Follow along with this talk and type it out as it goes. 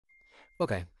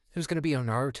Okay, who's gonna be on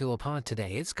Naruto upon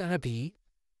today? It's gonna be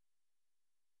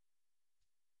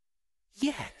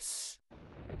yes.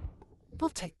 We'll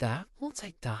take that. We'll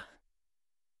take that.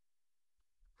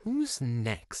 Who's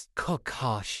next?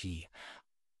 Kakashi.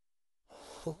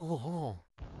 Oh,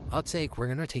 we're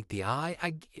gonna take the eye.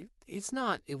 It's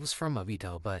not. It was from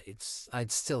Obito, but it's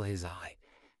still his eye.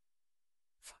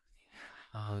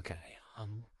 Okay.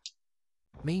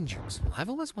 Main jokes. I've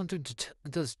always wondered,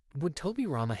 would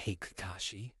Tobirama hate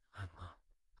Kakashi? I don't know.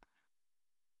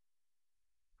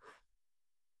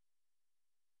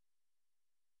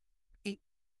 It,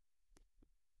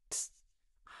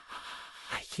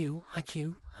 IQ,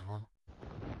 IQ. I don't know.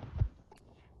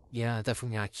 Yeah,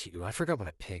 definitely IQ. I forgot what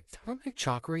I picked. Have I picked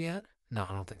Chakra yet? No,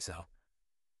 I don't think so.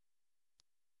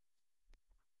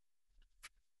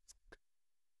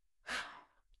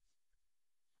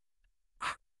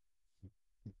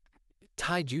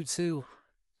 Taijutsu.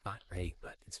 Not great,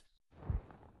 but it's.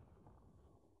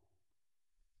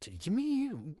 Give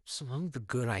me some of the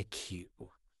good IQ.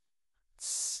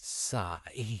 Sigh.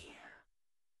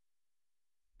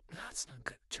 That's not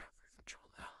good. Chakra control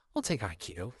though. We'll take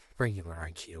IQ. Regular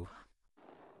IQ.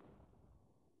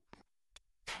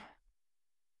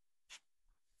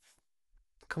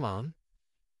 Come on.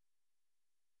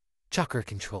 Chakra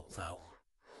control though.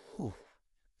 Ooh,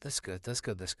 that's good. That's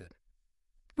good. That's good.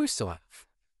 We still have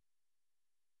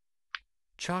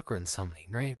chakra and summoning,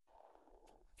 right?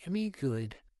 Give me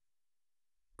good.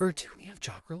 Or do we have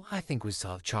chakra? I think we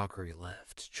still have chakra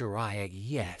left. Jiraiya,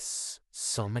 yes.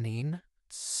 Summoning.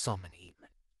 Summoning.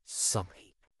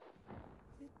 Summoning.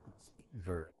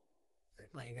 Ver.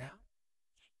 Laying out.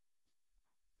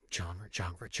 Chakra,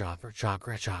 chakra, chakra,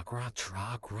 chakra, chakra,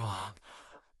 chakra.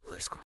 Let's go.